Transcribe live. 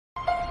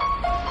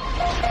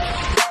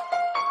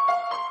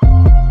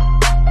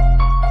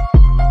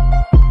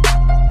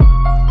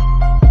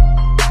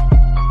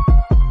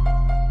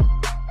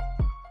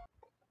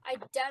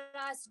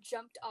dumbass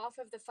jumped off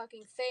of the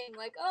fucking thing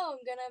like, oh, I'm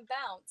gonna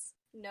bounce.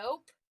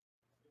 Nope.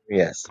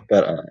 Yes,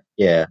 but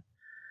yeah.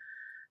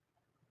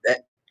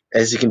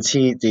 As you can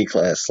see,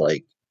 D-Class,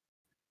 like,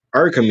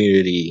 our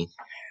community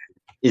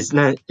it's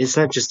not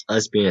just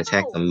us being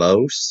attacked the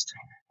most,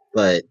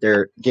 but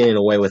they're getting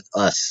away with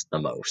us the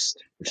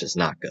most, which is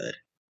not good.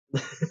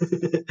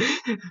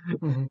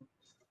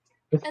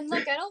 And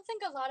look, I don't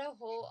think a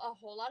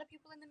whole lot of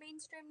people in the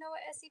mainstream know what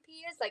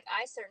SCP is. Like,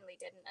 I certainly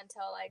didn't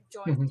until I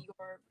joined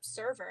your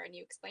server and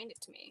you explained it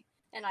to me,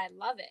 and I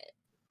love it.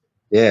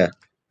 Yeah.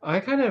 I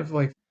kind of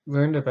like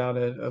learned about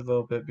it a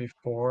little bit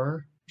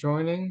before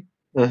joining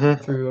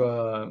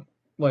through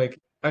like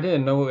I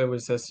didn't know it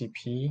was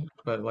SCP,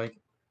 but like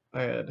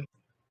I had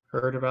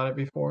heard about it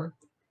before.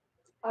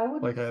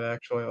 Like I'd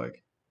actually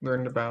like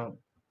learned about.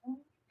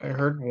 I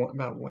heard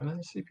about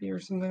one SCP or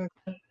something like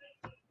that.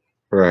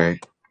 Right.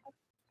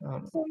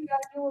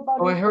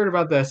 Oh, I heard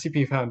about the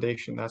SCP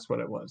Foundation. That's what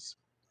it was.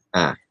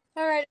 Ah.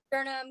 All right,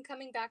 Berna, I'm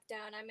coming back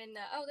down. I'm in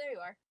the. Oh, there you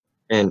are.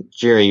 And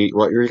Jerry,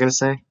 what were you gonna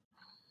say?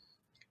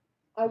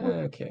 I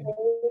would say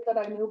that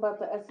I knew about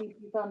the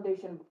SCP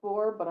Foundation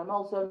before, but I'm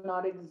also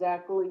not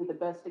exactly the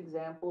best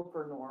example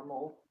for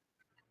normal.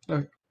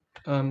 Okay.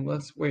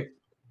 Let's wait.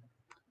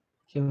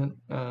 Human.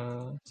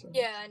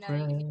 Yeah, I know.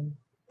 You can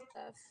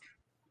stuff.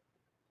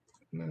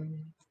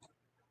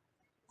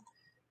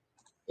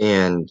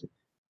 And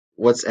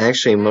what's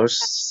actually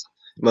most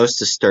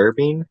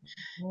disturbing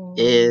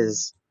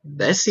is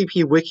the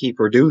SCP Wiki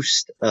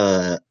produced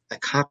a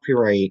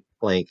copyright,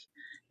 like,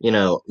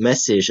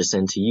 message to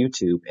send to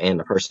YouTube, and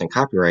the person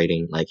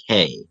copywriting, like,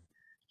 hey,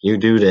 you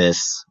do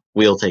this,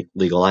 we'll take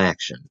legal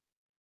action.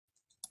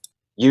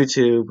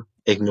 YouTube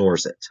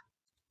ignores it.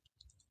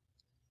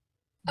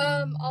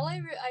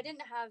 I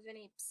didn't have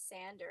any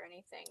sand or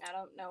anything. I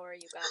don't know where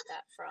you got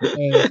that from.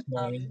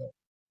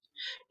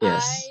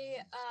 Yes.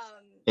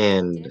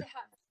 And did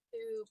have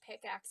 2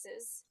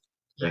 pickaxes.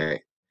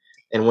 Right.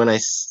 And when I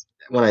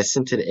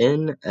sent it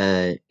in,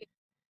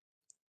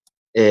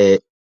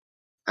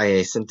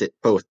 I sent it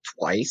both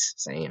twice,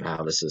 saying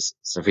how this is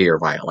severe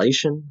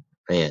violation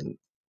and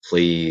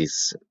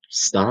please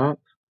stop.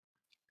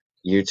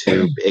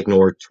 YouTube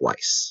ignored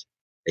twice.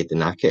 They did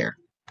not care.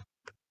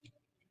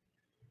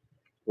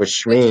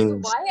 Which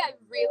means, is why I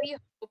really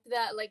hope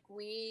that like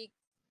we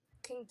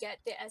can get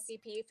the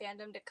SCP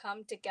fandom to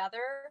come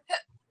together.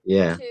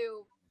 Yeah.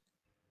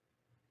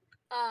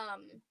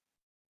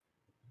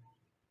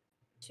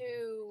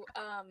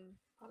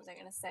 What was I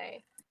gonna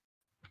say?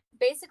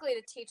 Basically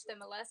to teach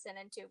them a lesson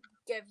and to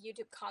give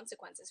YouTube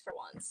consequences for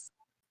once.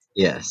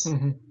 Yes.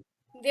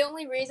 The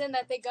only reason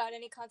that they got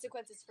any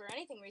consequences for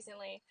anything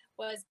recently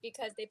was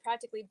because they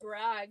practically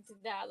bragged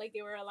that like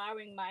they were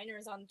allowing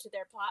minors onto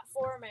their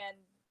platform, and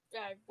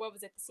what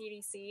was it, the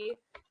CDC?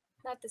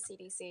 Not the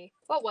CDC.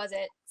 What was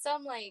it?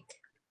 Some like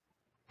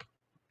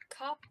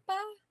Kappa?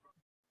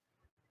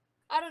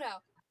 I don't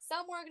know.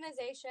 Some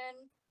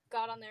organization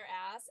got on their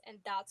ass, and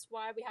that's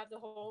why we have the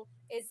whole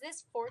 "is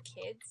this for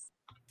kids"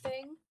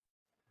 thing.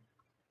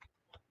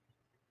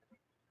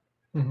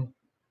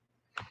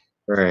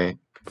 Right.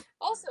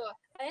 Also,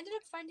 I ended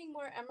up finding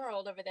more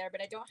emerald over there,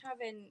 but I don't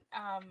have an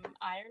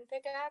iron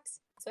pickaxe,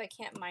 so I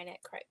can't mine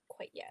it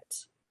quite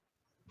yet.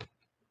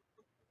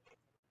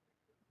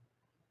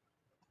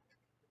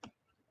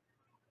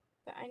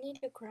 But I need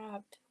to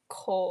grab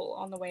coal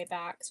on the way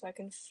back so I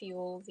can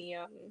fuel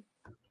the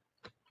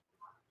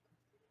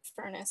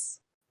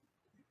furnace.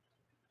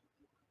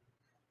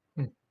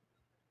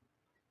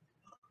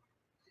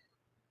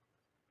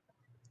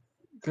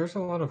 There's a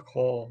lot of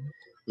coal.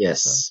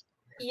 Yes. So.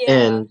 Yeah.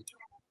 And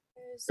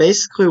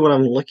basically what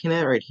I'm looking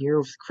at right here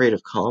with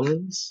Creative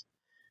Commons,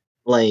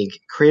 like,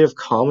 Creative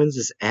Commons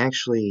is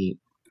actually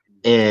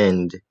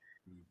in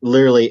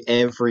literally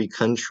every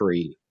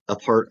country a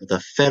part of the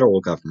federal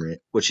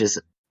government, which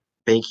is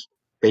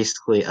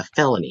basically a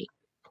felony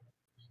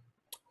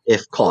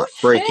if caught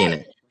breaking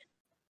it.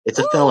 It's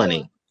a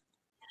felony.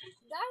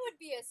 That would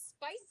be a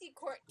spicy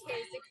court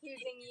case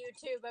accusing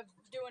YouTube of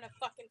doing a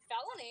fucking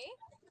felony.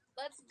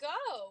 Let's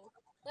go.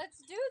 Let's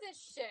do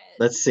this shit.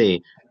 Let's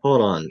see.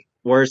 Hold on.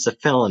 Where's the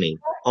felony?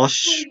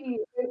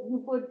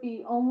 You would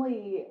be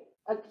only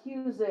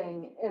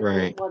accusing if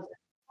right. it wasn't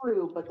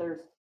true, but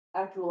there's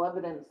actual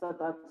evidence that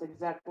that's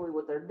exactly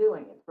what they're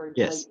doing. It's very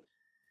yes.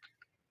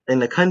 In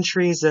the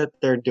countries that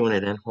they're doing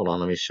it in, hold on,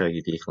 let me show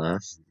you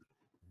D-Class.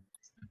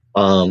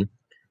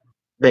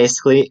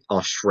 Basically,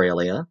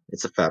 Australia,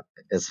 it's a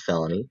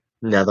felony.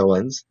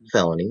 Netherlands,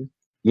 felony.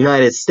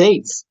 United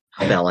States,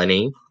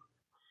 felony.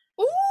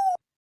 Ooh.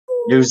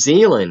 New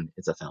Zealand,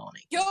 it's a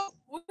felony. Yo,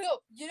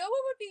 you know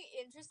what would be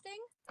interesting?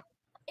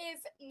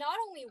 If not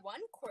only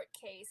one court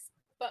case,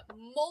 but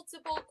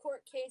multiple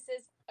court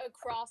cases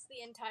across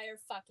the entire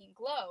fucking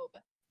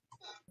globe.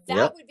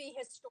 That would be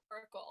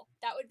historical.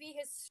 That would be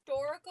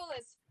historical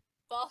as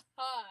fuck.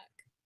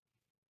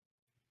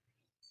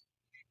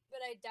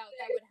 But I doubt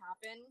that would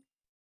happen.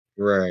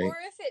 Right. Or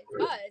if it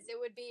does, it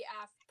would be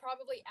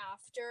probably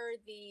after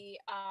the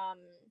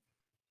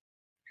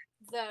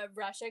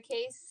Russia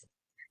case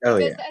Oh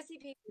Because yeah. the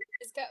SCP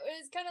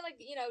is kind of like,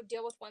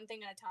 deal with one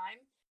thing at a time.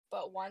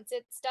 But once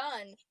it's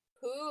done,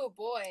 oh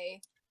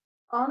boy.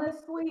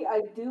 Honestly,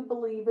 I do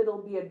believe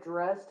it'll be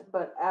addressed,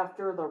 but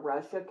after the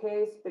Russia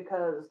case,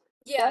 because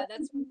Yeah, that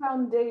that's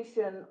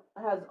foundation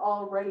has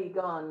already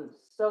gone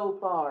so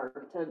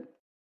far to,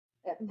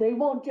 they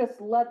won't just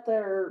let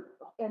their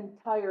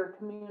entire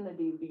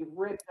community be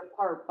ripped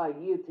apart by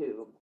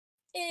YouTube.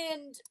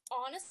 And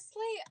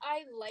honestly,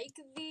 I like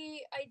the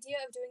idea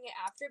of doing it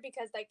after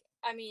because, like,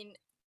 I mean,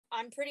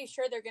 I'm pretty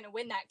sure they're gonna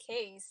win that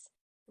case.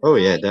 Oh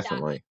yeah, Right?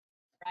 definitely.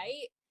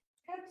 Right?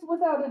 It's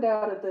without a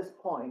doubt at this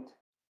point.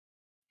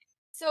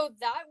 So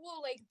that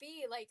will like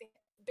be like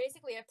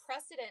basically a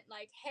precedent.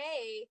 Like,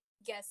 hey,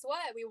 guess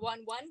what? We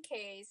won one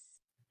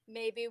case.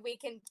 Maybe we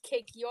can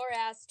kick your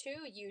ass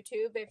too,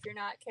 YouTube, if you're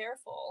not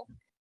careful.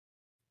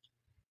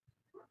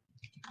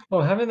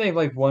 Well, haven't they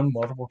like won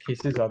multiple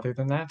cases other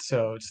than that?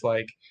 So it's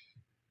like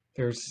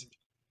there's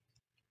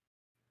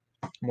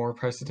more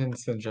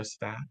precedents than just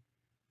that.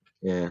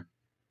 Yeah.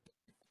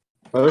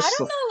 I don't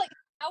know, like,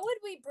 how would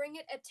we bring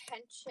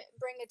attention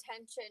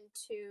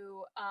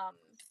to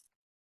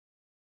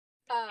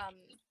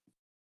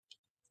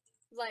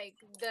like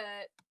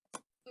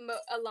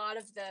a lot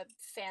of the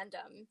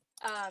fandom.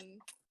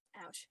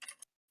 Ouch.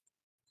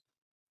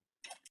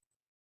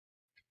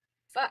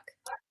 Fuck.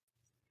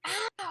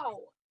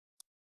 Ow!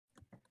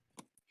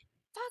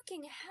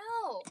 Fucking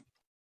hell!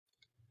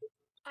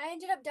 I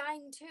ended up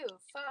dying too.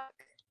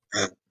 Fuck.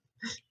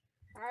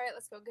 Alright,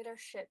 let's go get our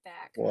shit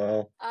back.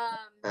 Well,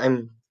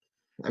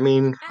 I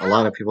mean, a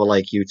lot of people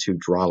like YouTube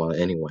drama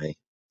anyway.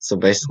 So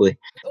basically,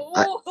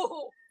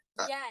 oh,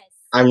 yes.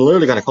 I'm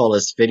literally gonna call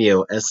this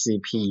video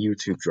SCP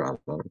YouTube drama.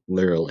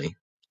 Literally.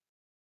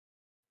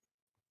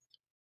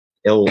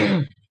 It'll.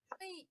 Yeah,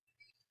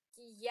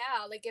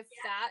 like if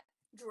that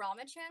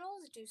drama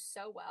channels do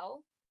so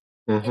well,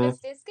 Mm-hmm. and if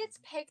this gets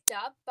picked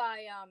up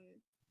by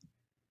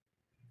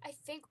I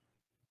think.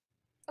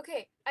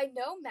 Okay, I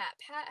know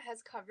MatPat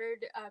has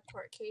covered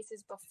court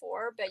cases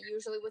before, but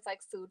usually with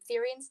like food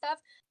theory and stuff.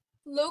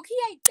 Loki,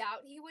 I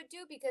doubt he would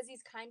do because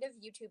he's kind of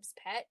YouTube's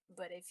pet.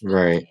 But if he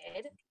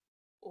did,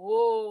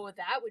 oh,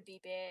 that would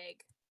be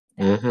big.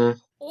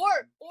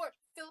 Or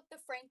Philip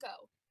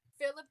DeFranco.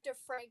 Philip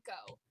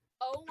DeFranco.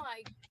 Oh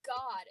my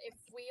god! If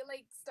we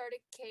like start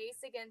a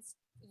case against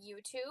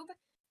YouTube,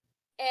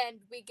 and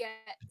we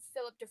get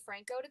Philip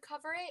DeFranco to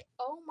cover it,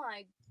 oh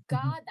my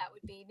god, that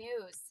would be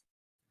news.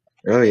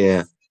 Oh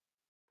yeah.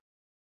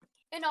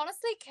 And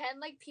honestly, can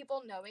like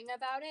people knowing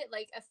about it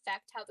like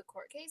affect how the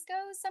court case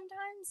goes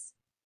sometimes?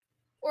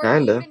 Or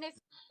Kinda.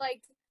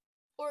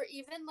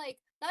 even like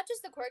not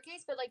just the court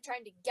case, but like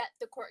trying to get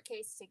the court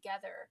case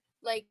together.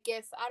 Like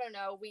if I don't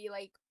know, we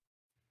like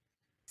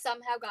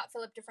somehow got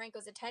Philip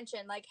DeFranco's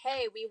attention, like,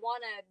 hey, we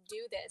want to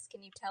do this.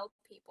 Can you tell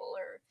people?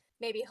 Or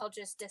maybe he'll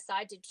just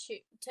decide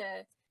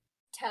to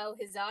tell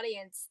his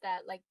audience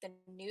that like the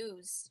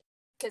news,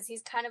 because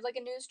he's kind of like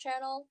a news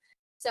channel,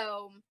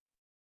 so.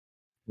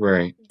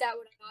 Right. That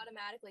would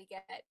automatically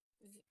get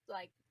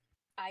like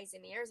eyes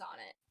and ears on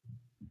it.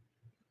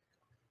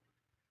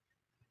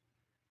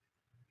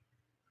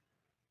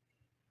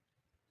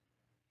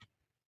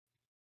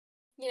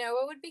 You know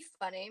what would be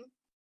funny?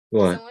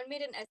 What? Someone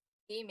made an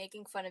SCP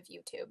making fun of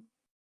YouTube.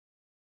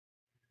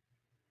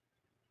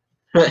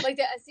 Like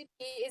the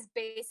SCP is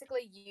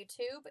basically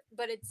YouTube,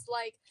 but it's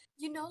like,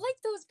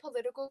 like those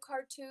political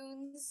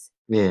cartoons.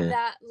 Yeah.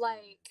 That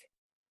like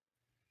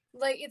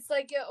it's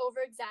like an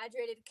over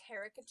exaggerated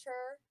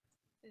caricature.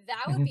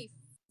 That would be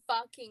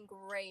fucking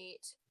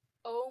great.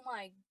 Oh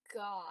my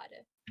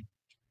god.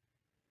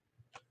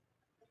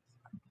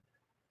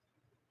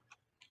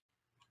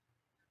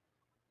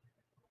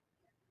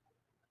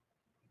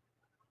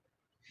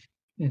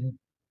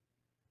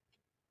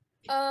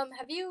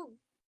 Have you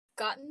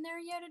gotten there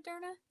yet,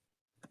 Aderna?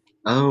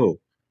 Oh,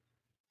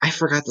 I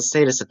forgot to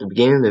say this at the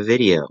beginning of the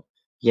video.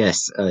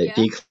 Yes,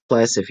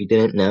 D-Class, if you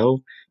didn't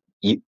know,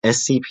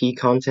 SCP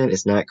content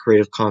is not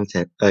Creative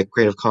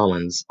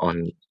Commons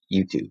on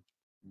YouTube.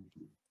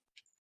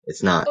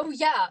 It's not. Oh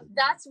yeah,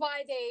 that's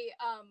why they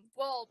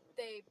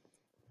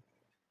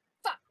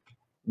fuck.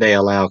 They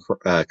allow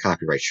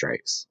copyright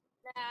strikes.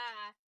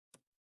 Nah.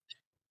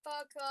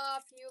 Fuck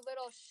off, you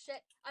little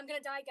shit. I'm gonna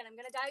die again.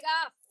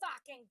 Ah,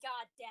 fucking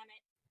goddamn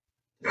it.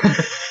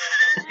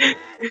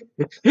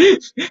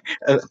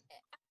 I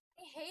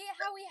hate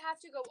how we have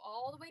to go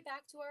all the way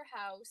back to our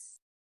house.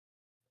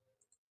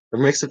 A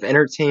mix of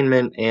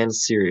entertainment and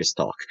serious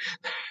talk.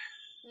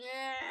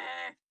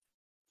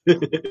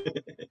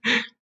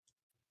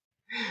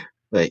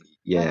 But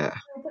yeah.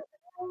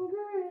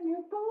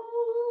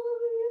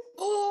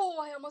 Oh,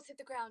 I almost hit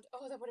the ground.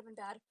 Oh, that would have been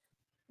bad.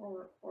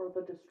 Or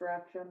the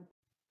distraction.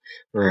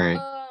 Right.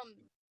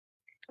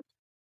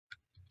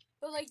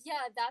 But like,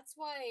 yeah, that's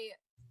why,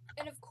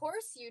 and of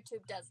course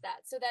YouTube does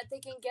that so that they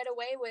can get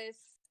away with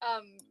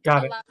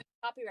allowing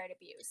copyright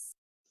abuse.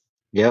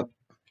 Yep.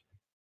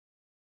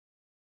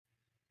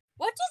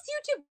 What does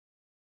YouTube?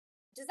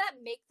 Does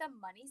that make them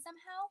money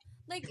somehow?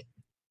 Like,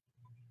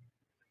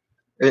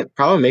 it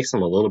probably makes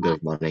them a little bit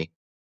of money.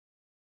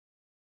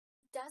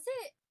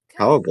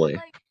 Probably.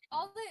 Like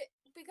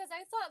because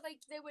I thought like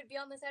they would be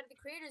on the side of the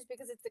creators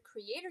because it's the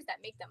creators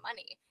that make the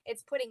money.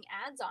 It's putting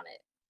ads on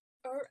it,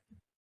 or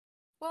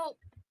well,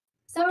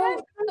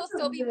 sometimes they'll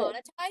still be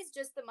monetized.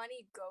 Just the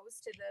money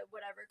goes to the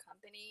whatever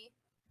company.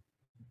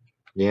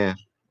 Yeah.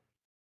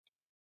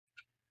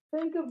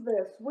 Think of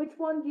this. Which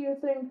one do you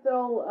think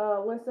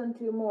they'll listen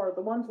to more?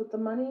 The ones with the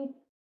money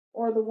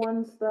or the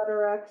ones that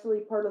are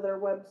actually part of their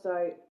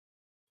website?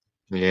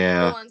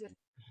 Yeah. The ones with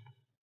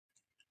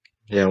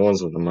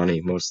ones with the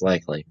money, most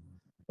likely,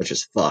 which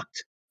is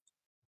fucked.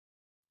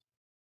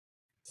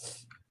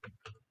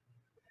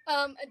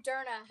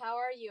 Adurna, how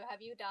are you?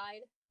 Have you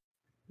died?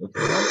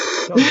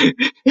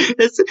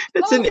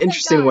 That's an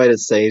interesting way to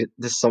say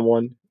to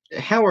someone.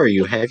 How are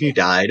you? Have you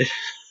died?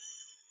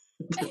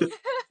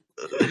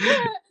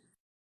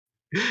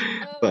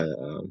 But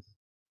cool.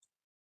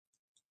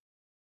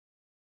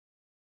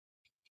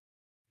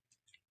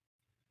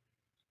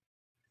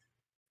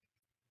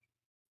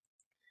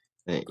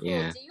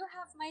 Yeah. Do you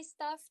have my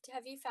stuff?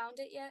 Have you found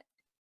it yet?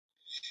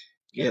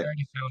 Yeah, I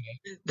already found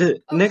it.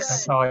 The next.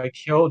 That's how I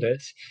killed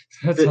it.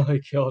 That's how I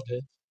killed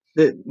it.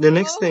 The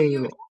next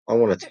thing I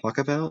want to talk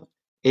about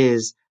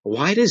is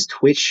why does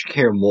Twitch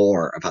care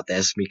more about the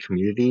SME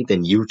community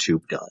than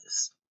YouTube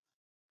does?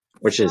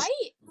 Which is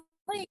right.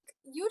 Like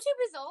YouTube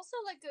is also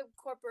like a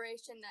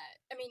corporation that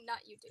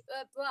not YouTube.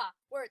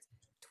 Words.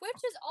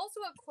 Twitch is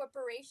also a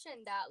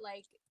corporation that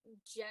like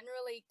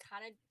generally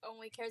kind of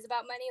only cares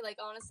about money. Like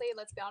honestly,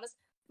 let's be honest,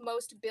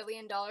 most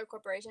billion-dollar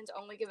corporations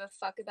only give a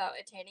fuck about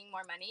attaining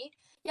more money.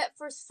 Yet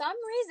for some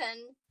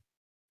reason,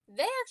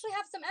 they actually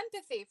have some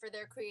empathy for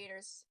their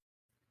creators.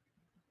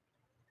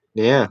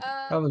 yeah.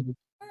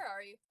 Where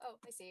are you? Oh,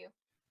 I see you.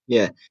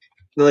 Yeah.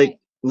 Like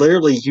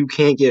literally you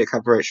can't get a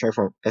copyright strike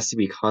from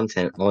SCP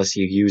content unless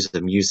you use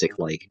the music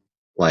like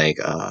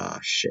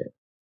shit.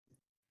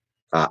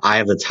 I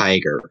Have a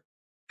Tiger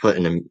put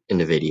in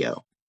the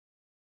video.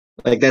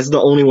 Like that's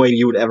the only way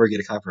you would ever get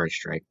a copyright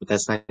strike, but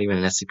that's not even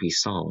an SCP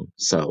song,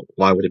 so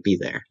why would it be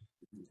there?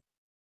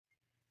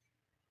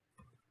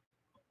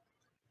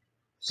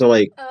 So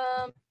like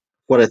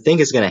what I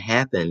think is gonna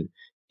happen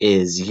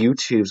is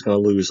YouTube's gonna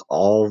lose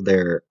all of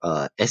their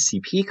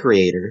SCP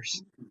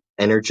creators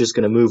and they're just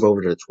gonna move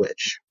over to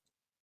Twitch.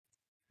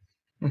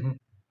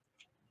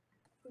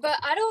 But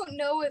I don't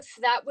know if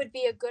that would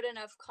be a good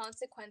enough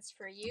consequence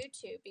for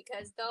YouTube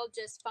because they'll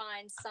just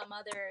find some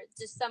other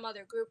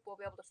group will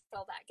be able to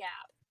fill that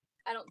gap.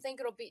 I don't think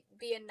it'll be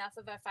enough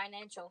of a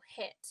financial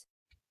hit,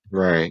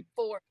 right,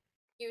 for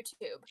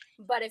YouTube.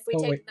 But if we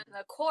take them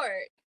to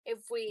court,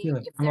 if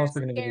they're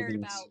scared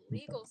about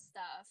legal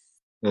stuff.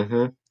 Mm-hmm.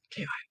 Turn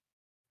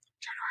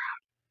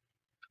around.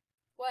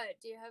 What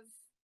do you have?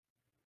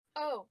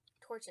 Oh,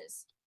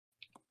 torches.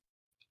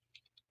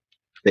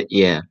 But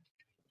yeah.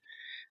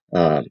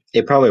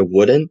 It probably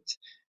wouldn't,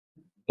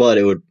 but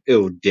it would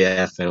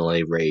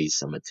definitely raise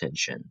some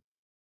attention.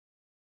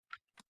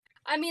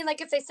 I mean,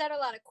 like if they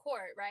settle out of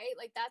court, right?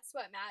 Like that's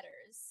what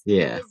matters.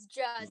 Yeah. It's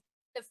just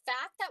the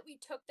fact that we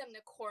took them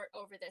to court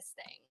over this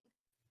thing,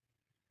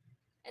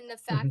 and the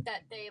fact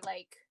that they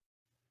like.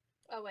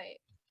 Oh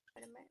wait,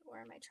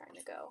 where am I trying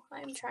to go?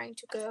 I'm trying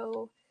to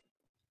go.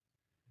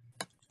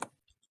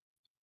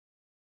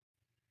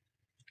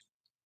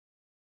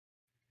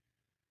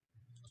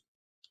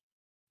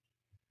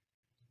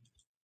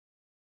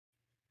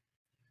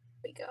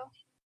 We go.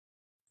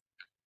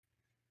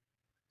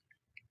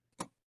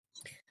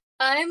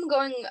 I'm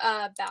going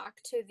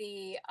back to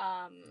the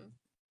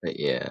But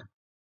yeah.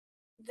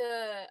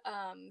 The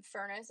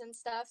furnace and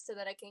stuff so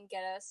that I can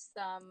get us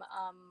some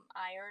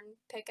iron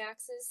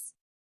pickaxes.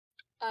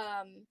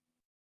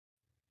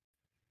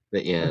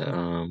 But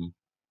yeah,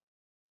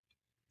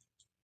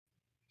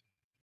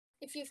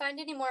 If you find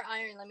any more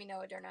iron, let me know,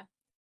 Adurna.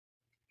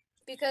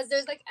 Because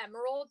there's like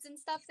emeralds and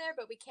stuff there,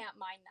 but we can't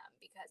mine them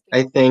because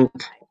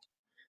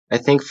I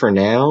think for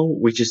now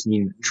we just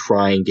need to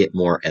try and get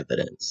more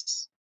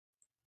evidence.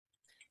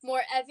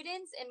 More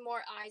evidence and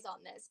more eyes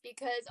on this,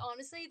 because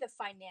honestly the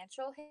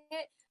financial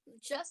hit,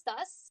 just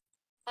us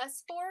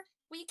four,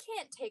 we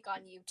can't take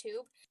on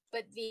YouTube,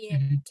 but the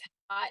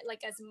entire,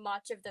 like as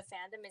much of the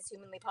fandom as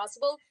humanly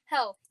possible.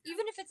 Hell,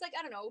 even if it's like,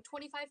 I don't know,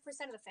 25%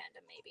 of the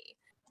fandom maybe.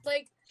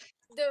 Like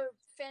the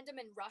fandom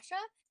in Russia,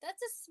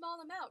 that's a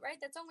small amount, right?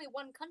 That's only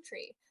one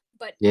country.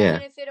 But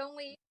even if it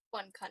only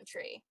one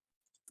country,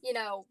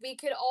 we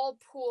could all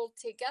pool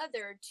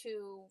together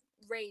to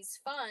raise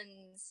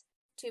funds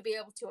to be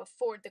able to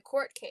afford the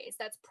court case.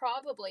 That's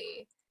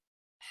probably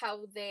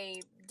how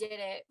they did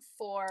it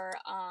for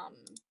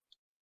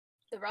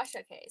the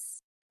Russia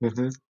case.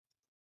 Mm-hmm.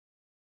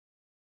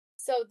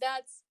 So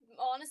that's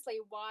honestly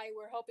why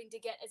we're hoping to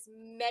get as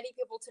many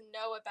people to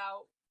know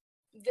about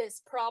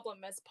this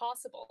problem as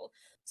possible,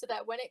 so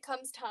that when it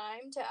comes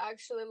time to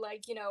actually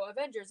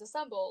Avengers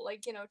Assemble,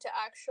 to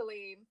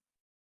actually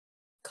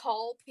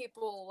call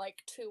people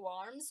to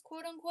arms,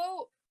 quote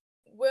unquote,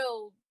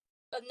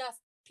 enough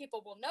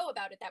people will know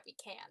about it that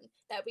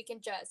we can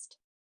just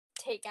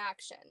take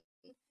action.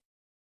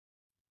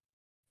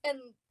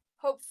 And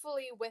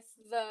hopefully with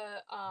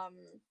the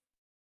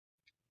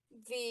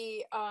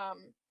the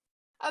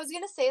I was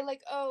gonna say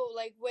like, oh,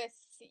 like with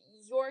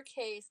your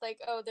case, like,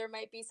 oh, there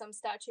might be some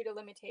statute of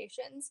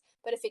limitations,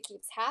 but if it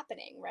keeps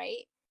happening,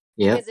 right?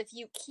 Yeah. Because if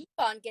you keep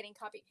on getting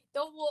copy,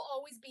 there will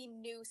always be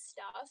new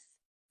stuff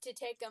to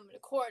take them to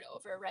court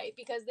over, right?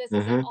 Because this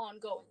is an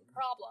ongoing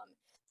problem.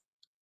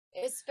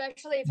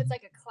 Especially if it's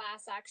like a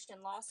class action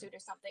lawsuit or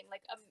something.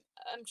 Like,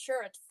 I'm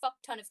sure a fuck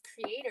ton of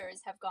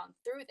creators have gone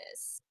through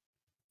this.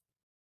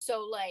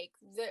 So, like,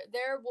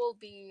 there will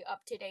be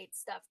up-to-date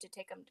stuff to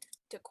take them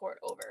to court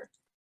over.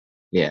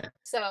 Yeah.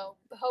 So,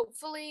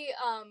 hopefully,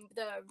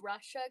 the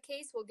Russia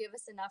case will give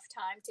us enough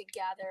time to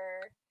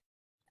gather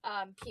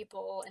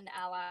people and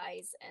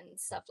allies and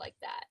stuff like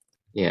that.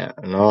 Yeah,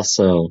 and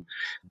also,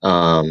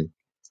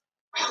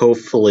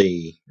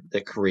 hopefully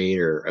the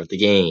creator of the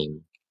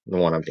game, the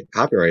one I'm getting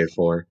copyrighted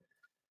for,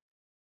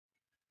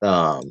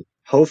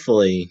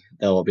 hopefully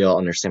they'll be able to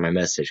understand my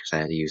message because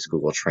I had to use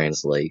Google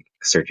Translate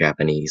because they're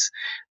Japanese.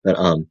 But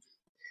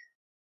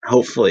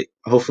hopefully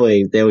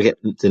they will get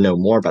to know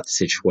more about the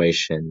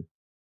situation,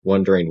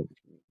 wondering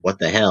what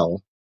the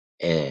hell,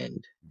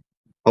 and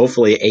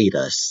hopefully aid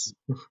us.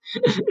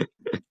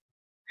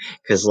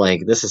 Because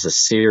like this is a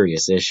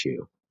serious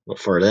issue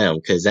for them.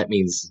 Because that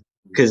means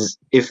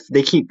if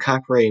they keep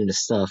copyrighting the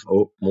stuff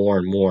more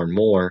and more and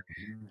more,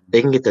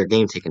 they can get their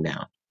game taken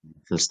down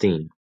from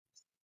Steam.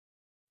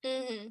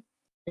 Mm-hmm.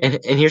 And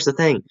here's the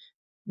thing: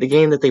 the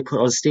game that they put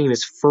on Steam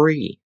is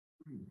free.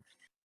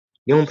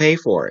 You don't pay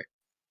for it.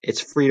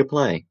 It's free to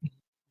play.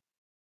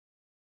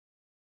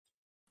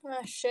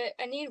 Oh shit!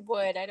 I need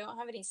wood. I don't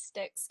have any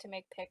sticks to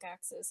make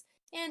pickaxes,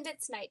 and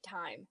it's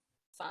nighttime.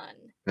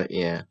 Fun. But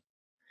yeah.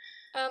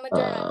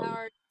 Moderna,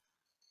 how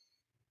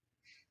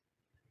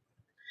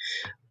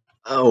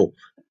are?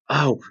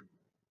 Oh,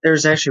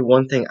 there's actually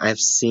one thing I've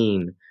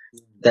seen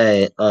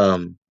that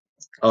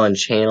on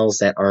channels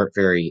that aren't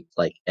very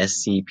like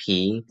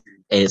SCP,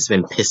 and it's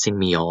been pissing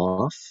me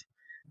off.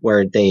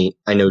 Where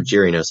I know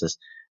Jerry knows this,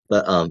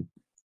 but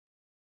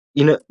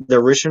you know the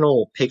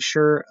original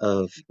picture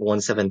of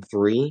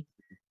 173,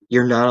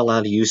 you're not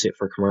allowed to use it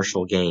for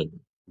commercial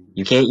gain.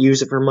 You can't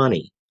use it for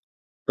money,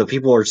 but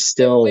people are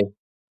still.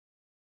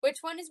 Which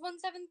one is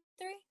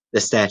 173? The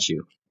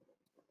statue.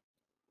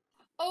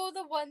 Oh,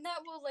 the one that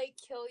will like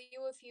kill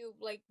you if you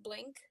like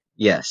blink?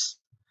 Yes.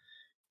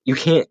 You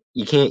can't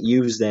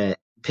use that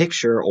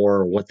picture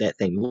or what that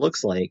thing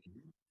looks like.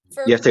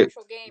 For You a have to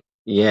commercial game.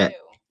 Yeah. Too.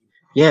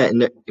 Yeah,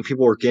 and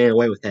people were getting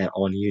away with that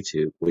on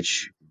YouTube,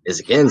 which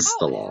is against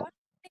the law.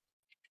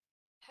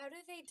 How do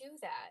they do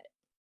that?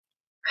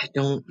 I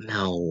don't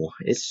know.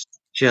 It's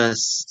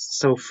just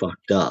so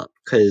fucked up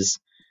because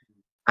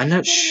I'm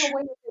not sure. Getting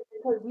away with it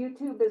because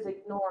YouTube is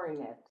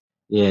ignoring it.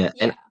 Yeah,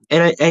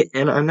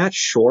 and I'm not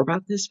sure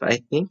about this, but I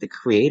think the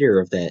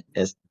creator of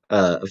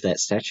that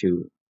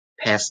statue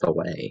passed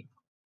away,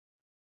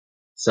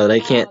 so they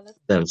can't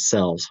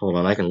themselves. Hold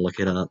on, I can look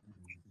it up.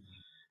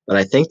 But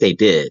I think they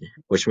did,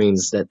 which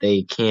means that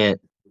they can't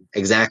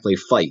exactly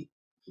fight.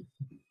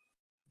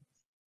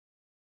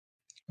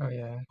 Oh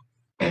yeah.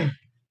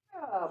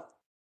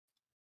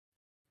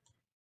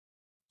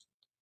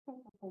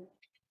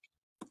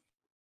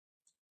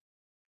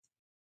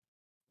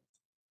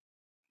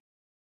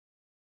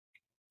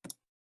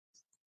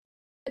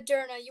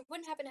 Moderna, you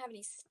wouldn't happen to have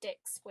any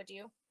sticks, would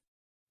you?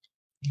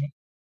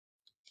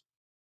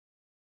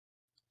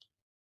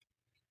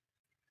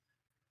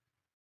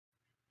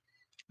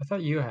 I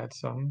thought you had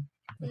some.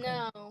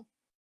 No.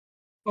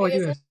 Oh, I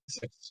do have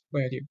 6.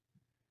 Wait, I do.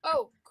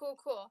 Oh,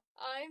 cool.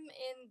 I'm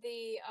in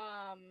the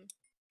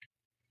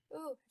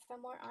Ooh, I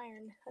found more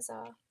iron.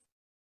 Huzzah.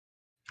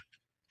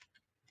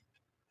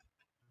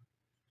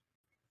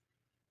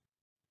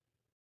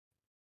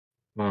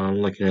 I'm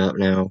looking it up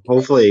now.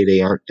 Hopefully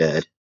they aren't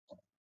dead,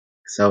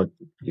 because that would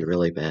be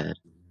really bad.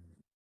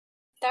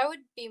 That would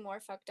be more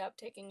fucked up,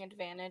 taking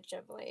advantage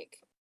of like.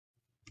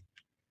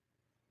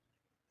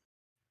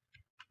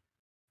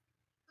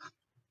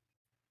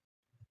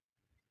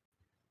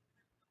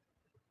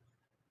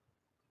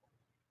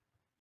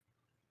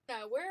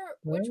 No,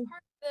 which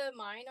part of the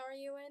mine are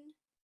you in?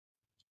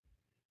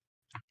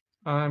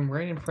 I'm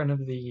right in front of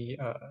the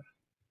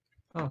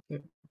oh,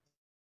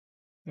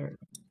 there.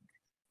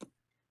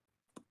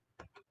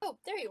 Oh,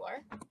 there you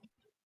are.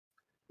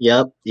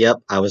 Yep,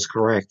 I was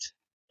correct.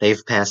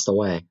 They've passed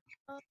away.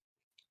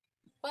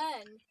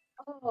 When?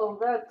 Oh,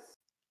 that's.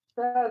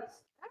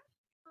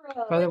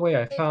 By the way,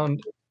 I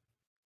found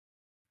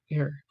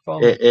here.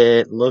 Follow me.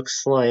 It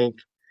looks like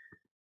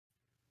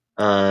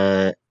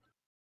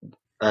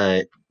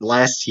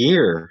last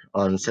year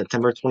on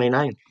September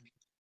 29th.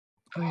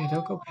 Oh yeah,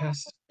 don't go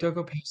past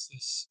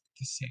this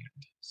sand.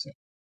 So.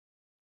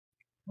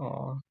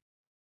 Aw.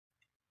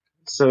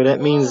 So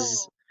that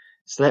means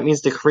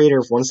the creator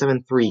of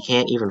 173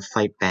 can't even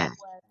fight back.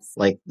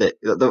 Like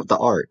the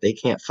art, they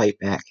can't fight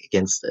back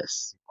against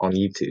this on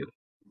YouTube.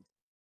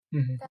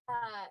 Mm-hmm.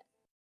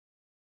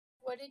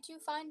 What did you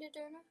find,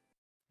 Adurna?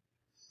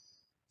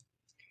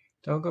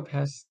 Don't go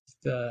past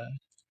the.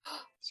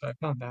 So I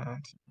found that.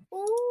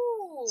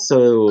 Ooh.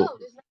 So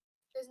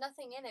There's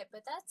nothing in it,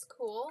 but that's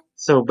cool.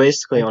 So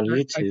basically, on I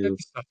took YouTube,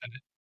 stuff in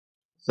it.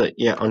 so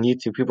yeah, on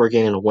YouTube, people are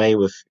getting away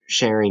with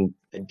sharing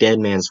a dead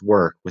man's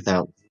work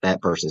without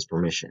that person's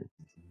permission.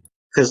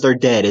 Because they're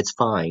dead, it's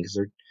fine.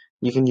 Because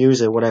you can use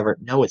it, whatever.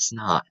 No, it's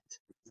not.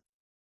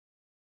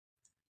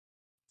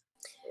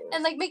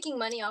 And like making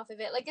money off of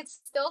it, like it's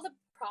still the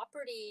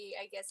property,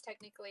 I guess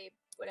technically,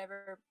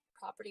 whatever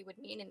property would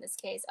mean in this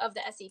case, of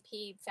the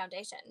SCP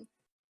Foundation.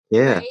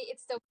 Yeah. Right?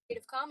 It's still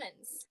Creative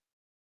Commons.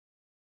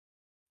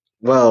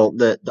 Well,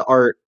 the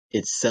art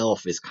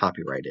itself is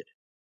copyrighted.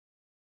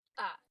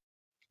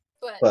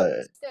 But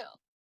still.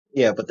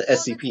 Yeah, but the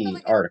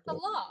SCP article. The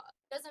law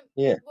doesn't.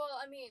 Yeah. Well,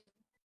 I mean,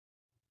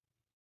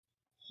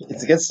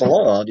 it's against the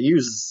law to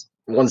use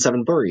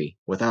 173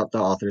 without the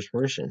author's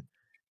permission.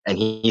 And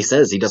he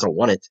says he doesn't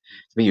want it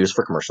to be used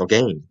for commercial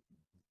gain.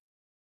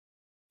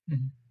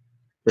 Mm-hmm.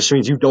 Which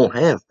means you don't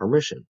have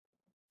permission.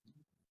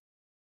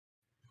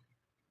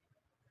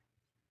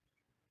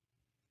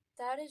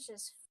 that is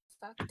just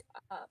fucked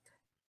up.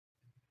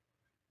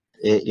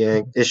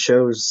 It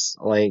shows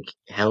like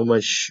how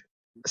much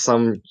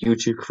some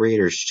YouTube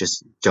creators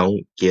just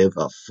don't give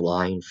a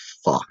flying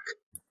fuck.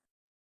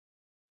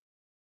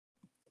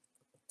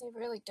 They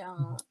really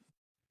don't.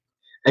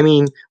 I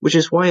mean, which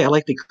is why I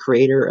like the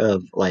creator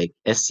of like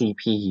SCP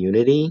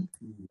Unity.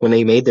 When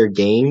they made their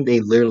game, they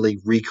literally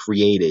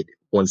recreated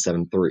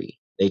 173.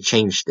 They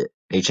changed it.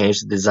 They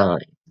changed the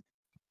design.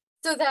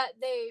 So that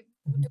they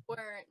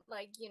weren't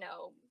like, you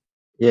know.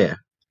 Yeah.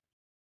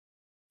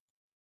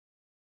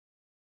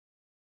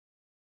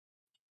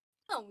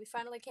 Oh, we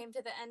finally came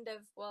to the end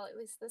of, well, at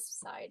least this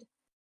side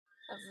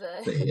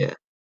of the. Yeah.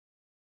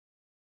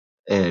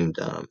 And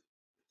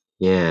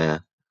yeah.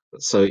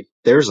 So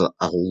there's a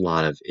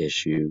lot of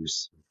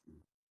issues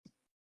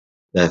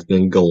that have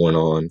been going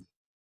on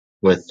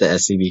with the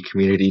SCP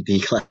community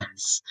D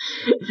class.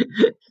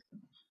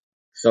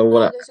 So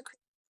what? There's a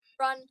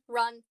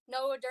run.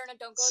 No, Adurna, don't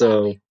go that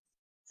So way.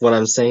 what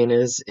I'm saying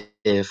is,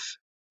 if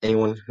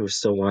anyone who's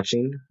still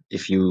watching,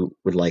 if you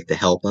would like to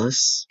help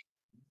us,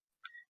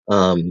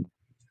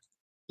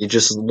 you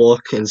just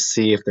look and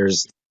see if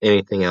there's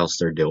anything else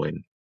they're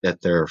doing that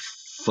they're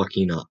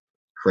fucking up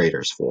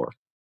creators for.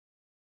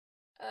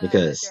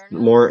 Because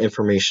Adurna? more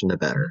information, the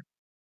better.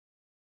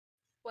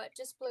 What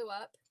just blew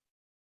up?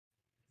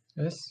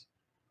 Yes.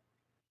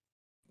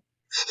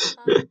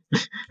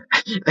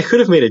 I could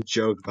have made a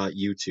joke about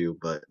YouTube,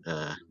 but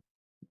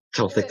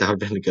don't think that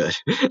would have been good.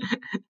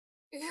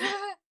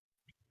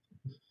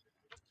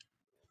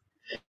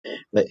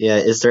 But yeah,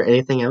 is there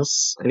anything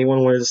else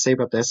anyone wanted to say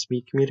about the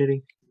SCP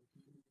community?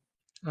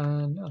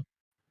 No.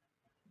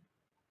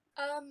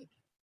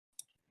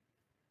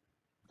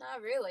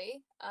 Not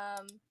really.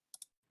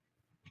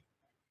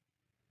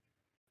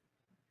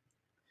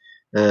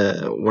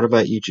 What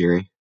about you,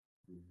 Jerry?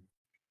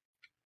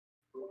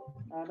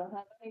 I don't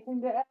have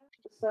anything to add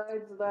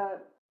besides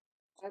that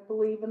I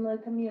believe in the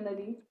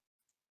community.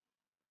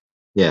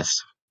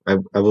 Yes, I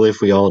believe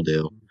we all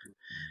do.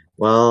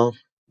 Well,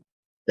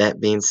 that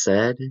being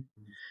said,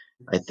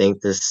 I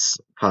think this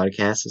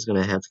podcast is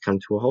going to have to come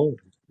to a halt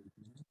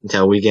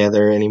until we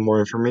gather any more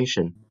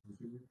information.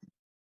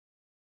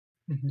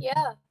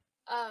 Yeah.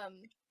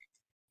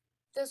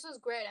 This was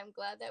great. I'm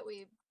glad that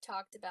we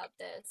talked about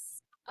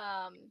this.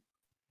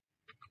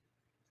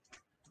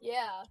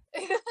 Yeah.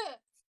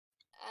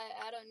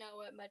 I don't know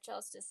what much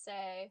else to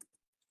say.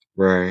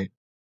 Right.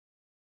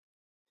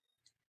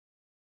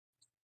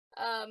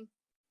 Other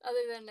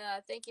than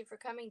thank you for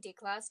coming, D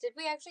class. Did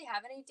we actually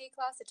have any D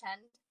class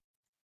attend?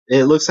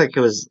 It looks like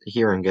it was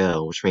here and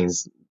go, which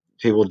means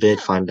people did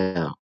find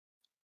out.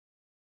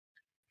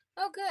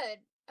 Oh, good.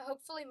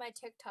 Hopefully my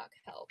TikTok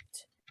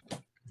helped.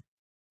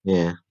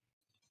 Yeah.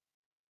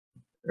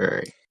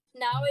 Alright.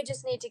 Now I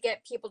just need to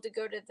get people to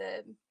go to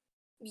the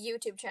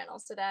YouTube channel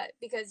so that,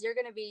 because you're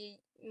going to be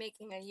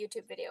making a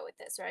YouTube video with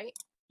this, right?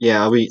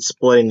 Yeah, I'll be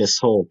splitting this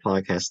whole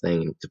podcast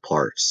thing into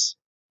parts.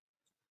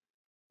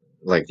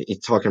 Like,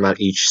 talking about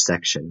each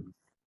section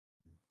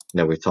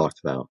that we talked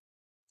about.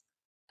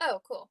 Oh,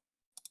 cool.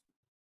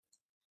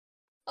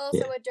 Also,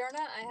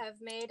 Adurna, I have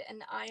made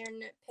an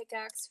iron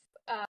pickaxe